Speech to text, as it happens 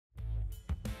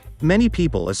Many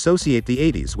people associate the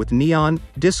 80s with neon,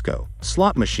 disco,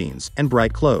 slot machines, and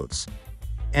bright clothes.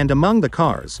 And among the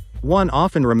cars, one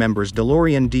often remembers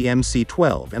DeLorean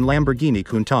DMC-12 and Lamborghini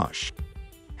Countach.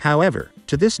 However,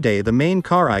 to this day the main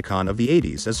car icon of the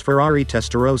 80s is Ferrari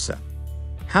Testarossa.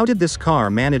 How did this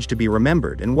car manage to be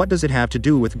remembered, and what does it have to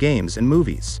do with games and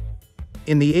movies?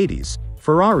 In the 80s,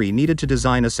 Ferrari needed to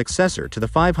design a successor to the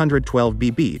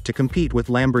 512BB to compete with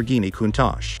Lamborghini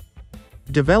Countach.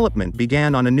 Development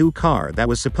began on a new car that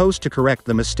was supposed to correct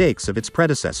the mistakes of its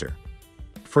predecessor.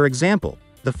 For example,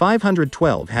 the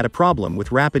 512 had a problem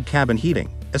with rapid cabin heating,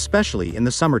 especially in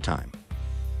the summertime.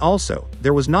 Also,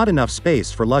 there was not enough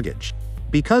space for luggage.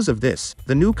 Because of this,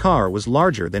 the new car was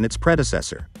larger than its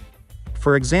predecessor.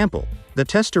 For example, the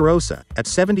Testarossa, at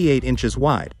 78 inches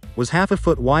wide, was half a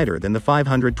foot wider than the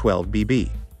 512BB.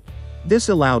 This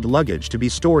allowed luggage to be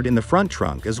stored in the front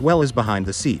trunk as well as behind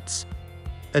the seats.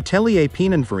 Atelier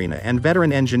Pininfarina and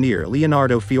veteran engineer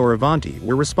Leonardo Fioravanti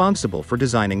were responsible for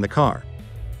designing the car.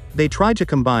 They tried to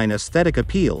combine aesthetic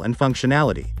appeal and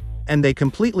functionality, and they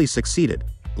completely succeeded.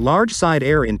 Large side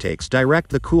air intakes direct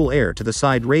the cool air to the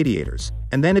side radiators,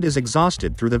 and then it is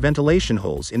exhausted through the ventilation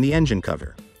holes in the engine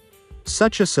cover.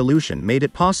 Such a solution made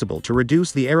it possible to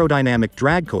reduce the aerodynamic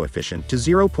drag coefficient to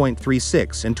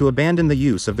 0.36 and to abandon the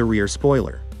use of the rear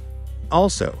spoiler.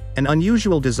 Also, an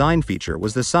unusual design feature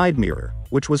was the side mirror,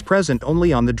 which was present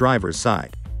only on the driver's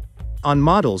side. On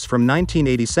models from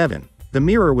 1987, the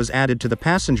mirror was added to the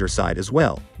passenger side as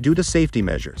well, due to safety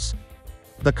measures.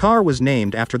 The car was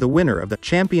named after the winner of the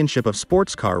Championship of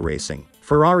Sports Car Racing,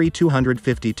 Ferrari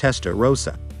 250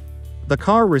 Testarossa. The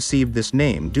car received this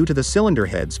name due to the cylinder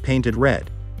heads painted red.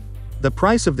 The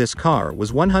price of this car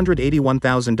was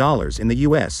 $181,000 in the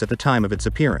US at the time of its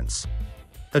appearance.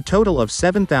 A total of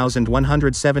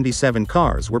 7,177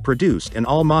 cars were produced and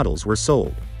all models were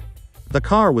sold. The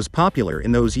car was popular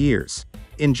in those years.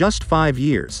 In just 5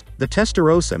 years, the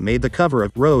Testarossa made the cover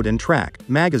of Road and Track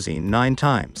magazine 9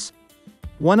 times.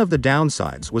 One of the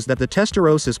downsides was that the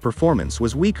Testarossa's performance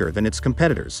was weaker than its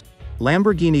competitors,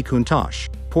 Lamborghini Countach,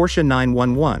 Porsche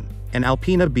 911, and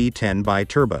Alpina B10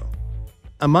 bi-turbo.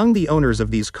 Among the owners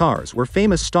of these cars were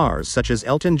famous stars such as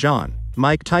Elton John,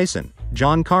 Mike Tyson,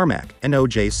 John Carmack, and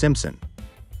O.J. Simpson.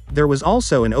 There was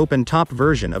also an open-top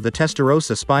version of the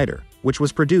Testarossa Spider, which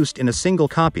was produced in a single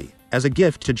copy, as a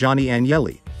gift to Gianni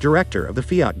Agnelli, director of the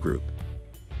Fiat Group.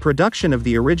 Production of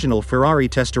the original Ferrari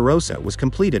Testarossa was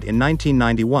completed in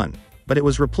 1991, but it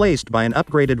was replaced by an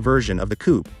upgraded version of the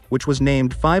coupe, which was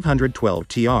named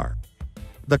 512TR.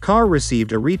 The car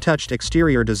received a retouched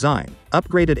exterior design,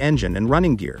 upgraded engine and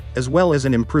running gear, as well as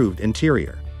an improved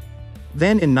interior.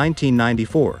 Then in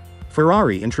 1994,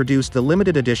 Ferrari introduced the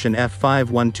limited edition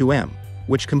F512M,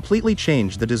 which completely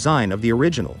changed the design of the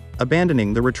original,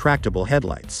 abandoning the retractable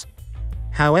headlights.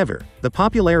 However, the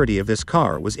popularity of this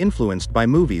car was influenced by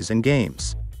movies and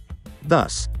games.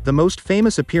 Thus, the most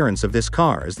famous appearance of this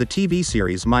car is the TV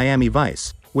series Miami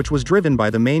Vice, which was driven by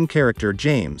the main character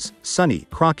James "Sonny"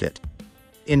 Crockett.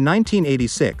 In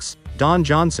 1986, Don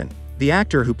Johnson, the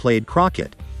actor who played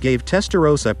Crockett, gave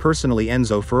Testarossa personally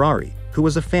Enzo Ferrari, who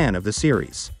was a fan of the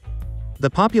series. The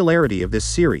popularity of this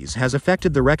series has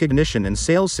affected the recognition and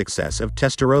sales success of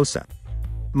Testarossa.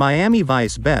 Miami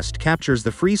Vice best captures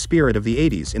the free spirit of the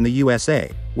 80s in the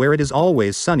USA, where it is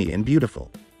always sunny and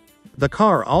beautiful. The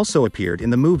car also appeared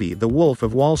in the movie The Wolf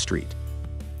of Wall Street,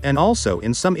 and also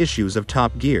in some issues of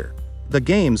Top Gear. The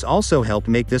games also helped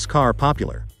make this car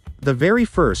popular. The very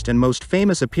first and most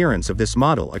famous appearance of this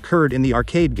model occurred in the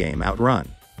arcade game Outrun.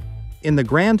 In the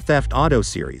Grand Theft Auto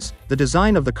series, the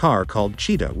design of the car called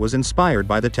Cheetah was inspired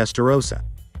by the Testarossa.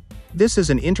 This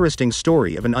is an interesting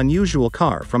story of an unusual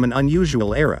car from an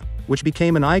unusual era, which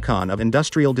became an icon of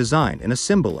industrial design and a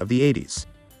symbol of the 80s.